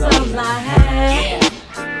is all I have.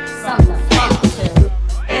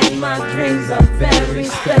 And my dreams are very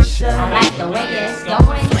special. I like the way it's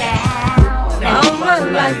going down. All my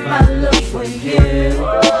life I look for you.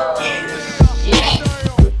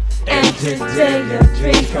 And today your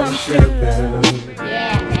dreams come true.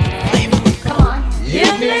 Yeah, man. Come on. Yeah.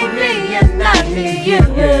 need me and I need you.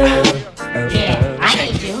 Yeah, I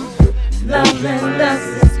need you. Love and us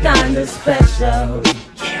is kinda special.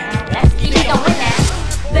 Yeah, let's keep it going now.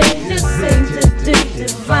 They just seem to do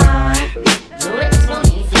divine. Do it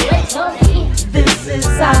slowly, do it slowly. This is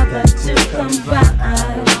how the two combine.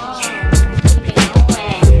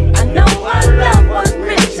 I know our love was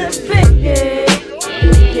meant to be.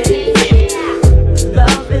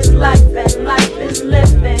 Love is life and life is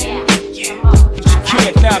living.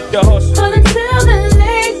 Can't knock the hustle. But until the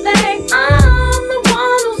late thing, I'm the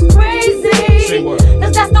one who's crazy. Say what?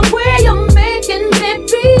 'Cause that's the way you're making me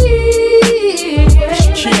feel.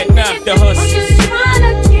 Can't knock the hustle. I'm just trying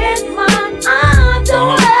to get mine. I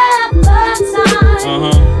don't have the time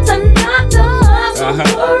to knock the hustle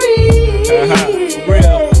for real.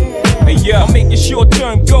 Real. Hey, yeah, I'm making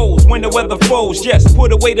short-term goals when the weather falls. Just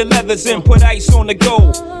put away the leathers and put ice on the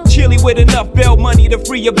gold. Chilly with enough bail money to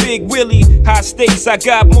free a Big Willie. High stakes, I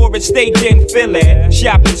got more at stake than Philly.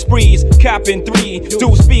 Shopping sprees, copping 3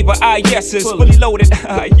 Deuce Fever, yeses, fully loaded,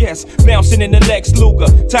 yes. Bouncing in the Lex Luger,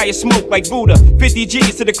 tire smoke like Buddha. 50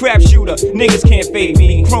 G's to the crap shooter, niggas can't fade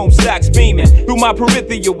me. Chrome stocks beaming, through my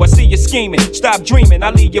peripheral, I see you scheming. Stop dreaming, I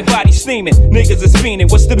leave your body steaming. Niggas is fiending,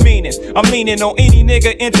 what's the meaning? I'm leaning on any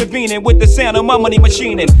nigga intervening with the sound of my money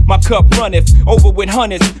machining. My cup runneth over with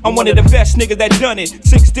hundreds. I'm one of the best niggas that done it.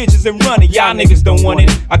 6 digits and running, y'all niggas don't want it.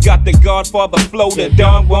 I got the Godfather flow, the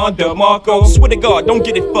Don Juan DeMarco. Swear to God, don't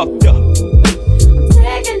get it fucked up. I'm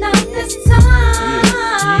taking up this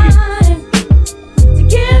time to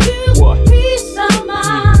give you a piece of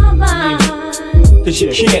my mind. 'Cause you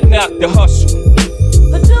can't knock the hustle.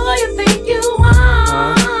 But do you think you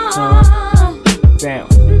are? Down.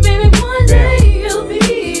 Baby, one day you'll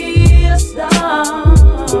be a star.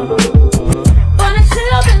 But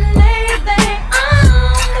until then,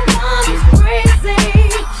 I'm the one who's crazy.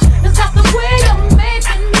 'Cause that's the way you're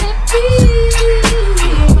making me feel.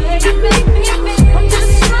 You make me feel. I'm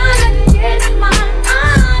just trying to get mine. I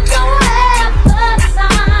don't have the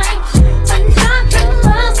time. I'm not the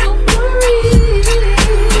hustle for real.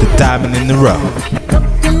 The diamond in the rough.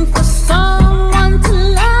 Looking for someone to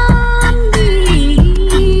love me.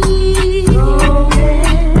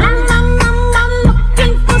 I'm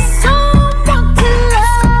looking for someone to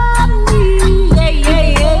love me.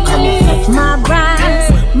 Yeah. My rise,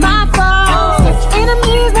 my falls,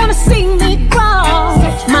 enemies wanna see me crawl.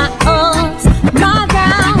 My ups, my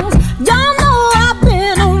downs, y'all know I've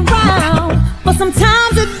been around. But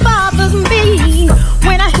sometimes it bothers me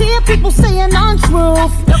when I hear people saying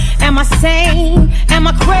untruth. Am I sane? Am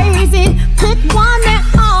I crazy? Pick one, they're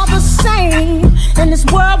all the same. In this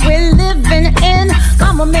world we're living in,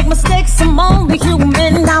 I'ma make mistakes, I'm only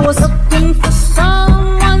human. I was looking for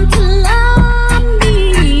someone to love me.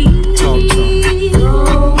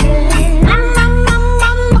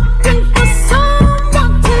 I'm looking for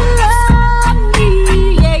someone to love me.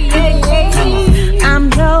 Yeah. I'm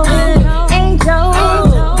your angel.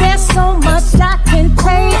 There's so much I can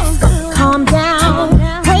take. Calm down,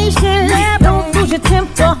 patience. Don't lose your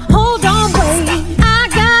temper. Hold on, wait. I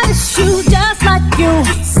got issues just like you.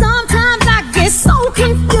 Sometimes I get so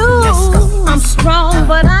confused. I'm strong,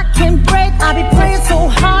 but I can break. I be praying so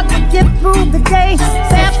hard to get through the day.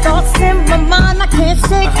 Bad thoughts in my mind, I can't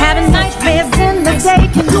shake. Having nightmares in the day.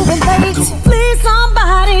 Can you relate? Please,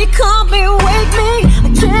 somebody come and wake me. I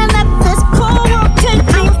can't let this cold world take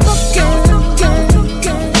me.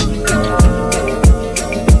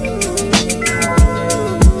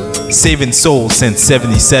 Saving soul since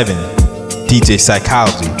 77. DJ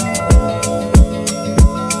Psychology.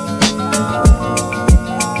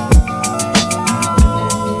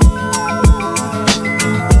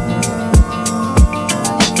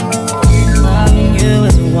 Loving you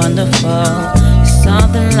is wonderful. It's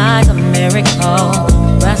something like a miracle.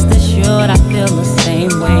 Rest assured, I feel the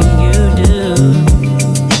same way you do.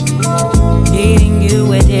 Needing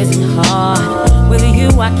you, it isn't hard. With you,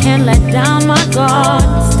 I can't let down my guard.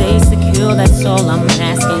 Stay secure, that's all I'm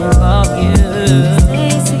asking of you.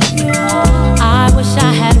 Stay secure. I wish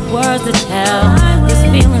I had words to tell this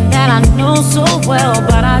feeling that I know so well,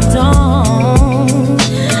 but I don't.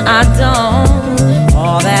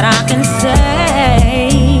 All that I can say.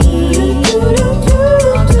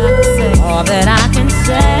 All that I can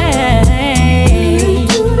say.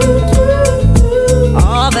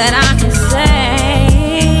 All that I can say.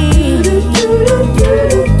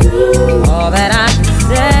 All that I can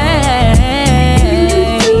say.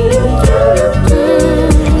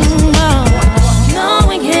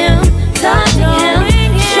 Knowing him, touching him,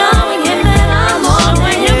 showing him that I'm alright.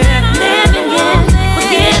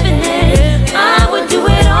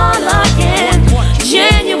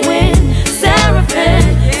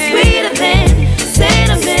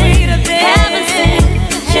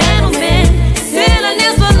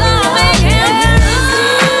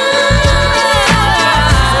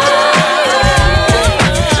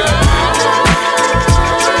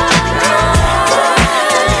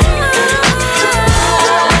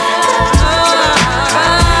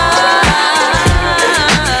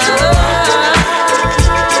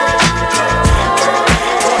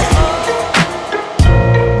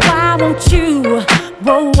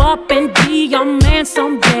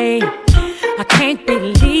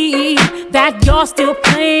 you're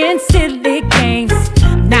playing silly games.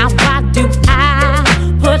 Now why do I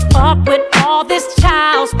put up with all this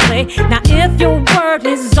child's play? Now if your word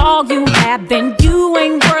is all you have, then you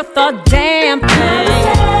ain't worth a damn thing.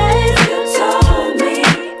 You told me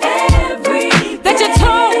everything. That you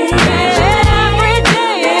told me every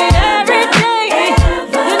day. You never can.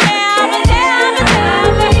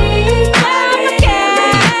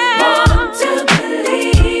 Want to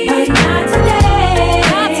believe, but not today.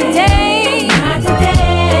 Not today. Not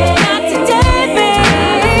today. Not today,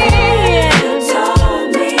 baby. You told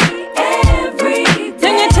me everything.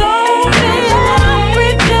 Then you told me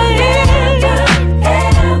every day.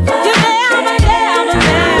 You never can. I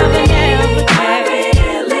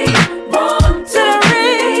really want to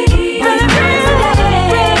believe, but not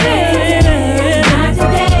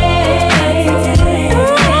today.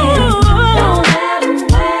 Don't let 'em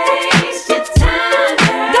waste your time,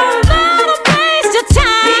 girl. Don't let 'em waste your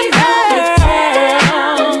time, girl.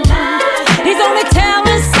 He's only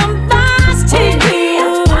telling some lies to you.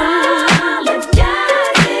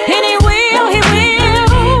 And he will. Ooh,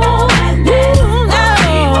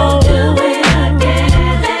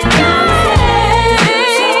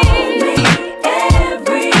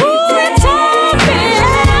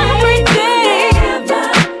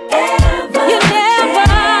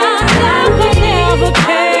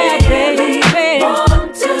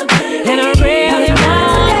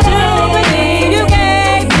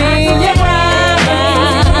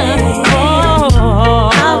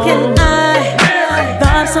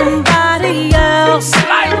 somebody else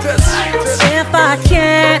if I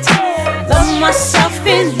can't love myself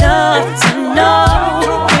enough to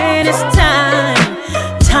know when it's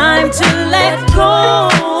time to let go.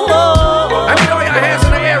 Let me know your hands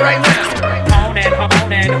in the air right now.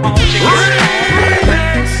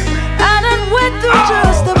 I done went through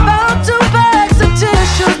just about 2 bags of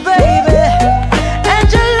tissues, baby. And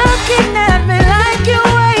you're looking at me like you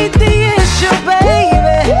ain't the issue,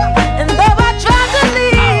 baby. And though I tried to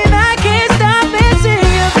leave, I can't stop missing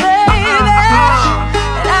you, baby.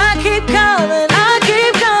 And I keep coming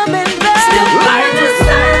back. Still running the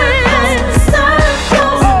circles.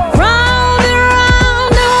 Round and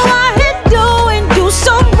round, and why he doing you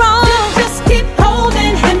so wrong? Just keep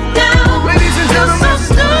holding him down. Ladies and You're so gentlemen,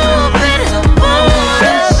 stupid, it's a fool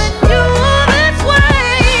loving you this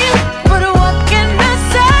way. But what can I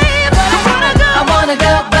say? But I wanna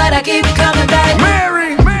go, but I keep coming back.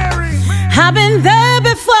 Mary. I've been there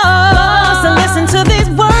before, so listen to these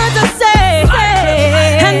words I say.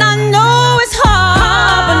 And I know it's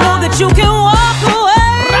hard, but know that you can walk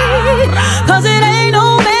away. 'Cause it ain't no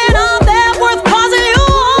man out there worth causing you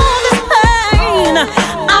all this pain.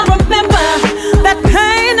 I remember that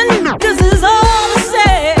pain, and this is all to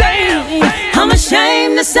say. I'm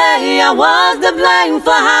ashamed to say I was to blame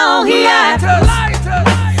for how he acted.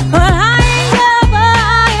 But I ain't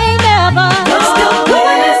never still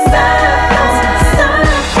winning this circles.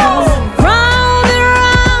 Round and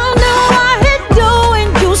round, and why he doing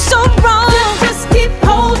you so wrong? Just keep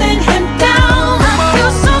holding him down.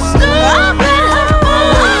 You're so stupid, loving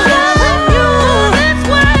you this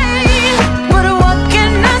way. But what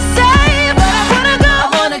can I say? But I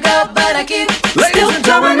wanna go, but I keep Ladies and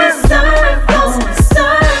gentlemen, Circles.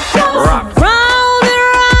 rock. Round and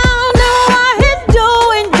round, and why he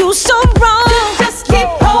doing you so wrong? Just keep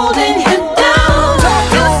holding him down.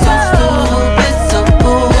 You're so stupid, so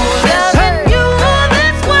fool loving you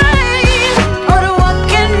this way. But what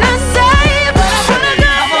can I say? But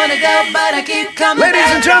I wanna go, but I keep coming Ladies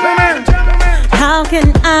back. and gentlemen, How can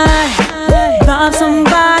I love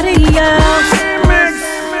somebody else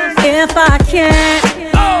if I can't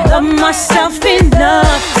love myself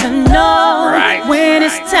enough to know when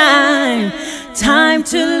it's time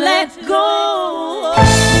to let go?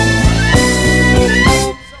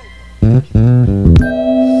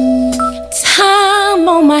 Time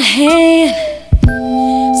on my hand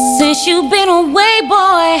since you've been away,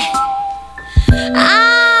 boy. I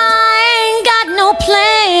ain't got no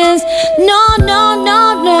plans, no.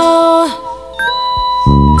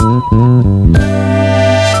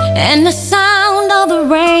 And the sound of the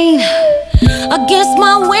rain against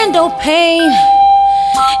my window pane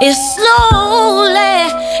is slowly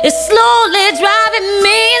driving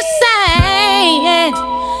me insane.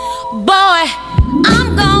 Boy, I'm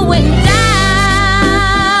going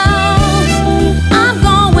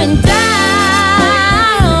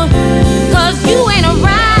down, 'cause you ain't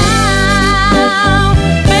around,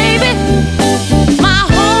 baby. My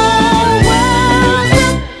whole world's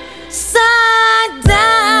upside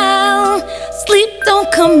down. Sleep don't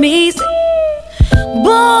come easy,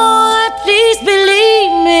 boy, please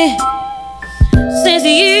believe me. Since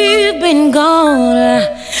you've been gone,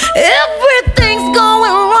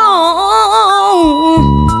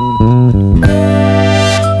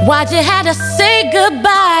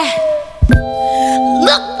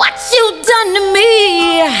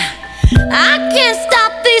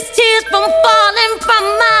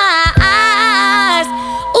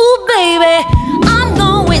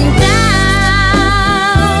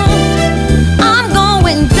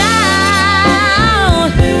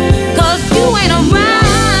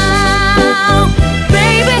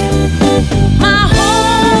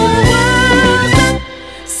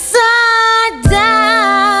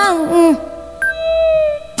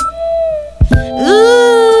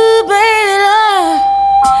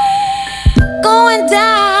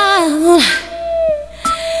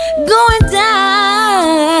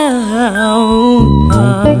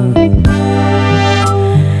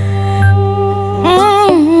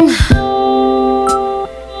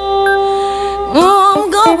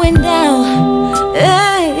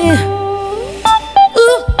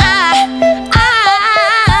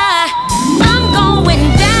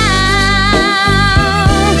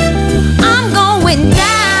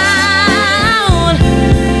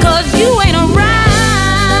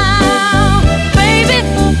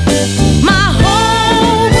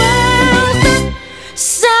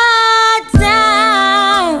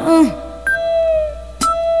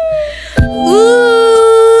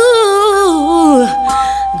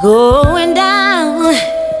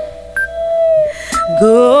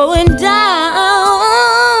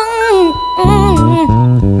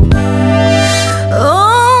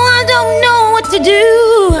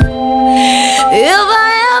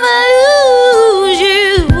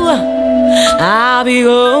 I'll be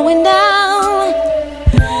going down.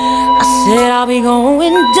 I said I'll be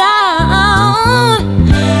going down.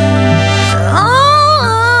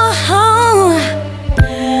 Oh,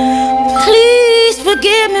 please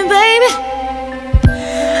forgive me, baby.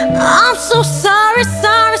 I'm so sorry,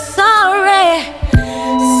 sorry, sorry,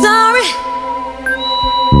 sorry.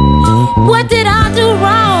 What did I do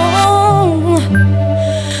wrong?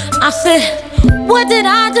 I said, what did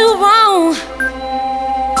I do wrong?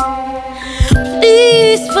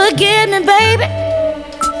 Please forgive me, baby,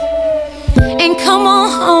 and come on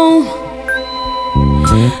home.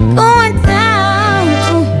 Going down,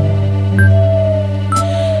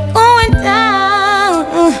 going down,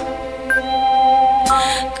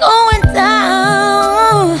 going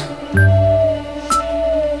down.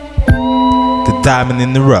 The diamond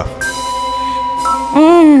in the rough.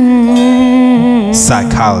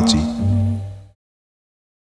 Psychology.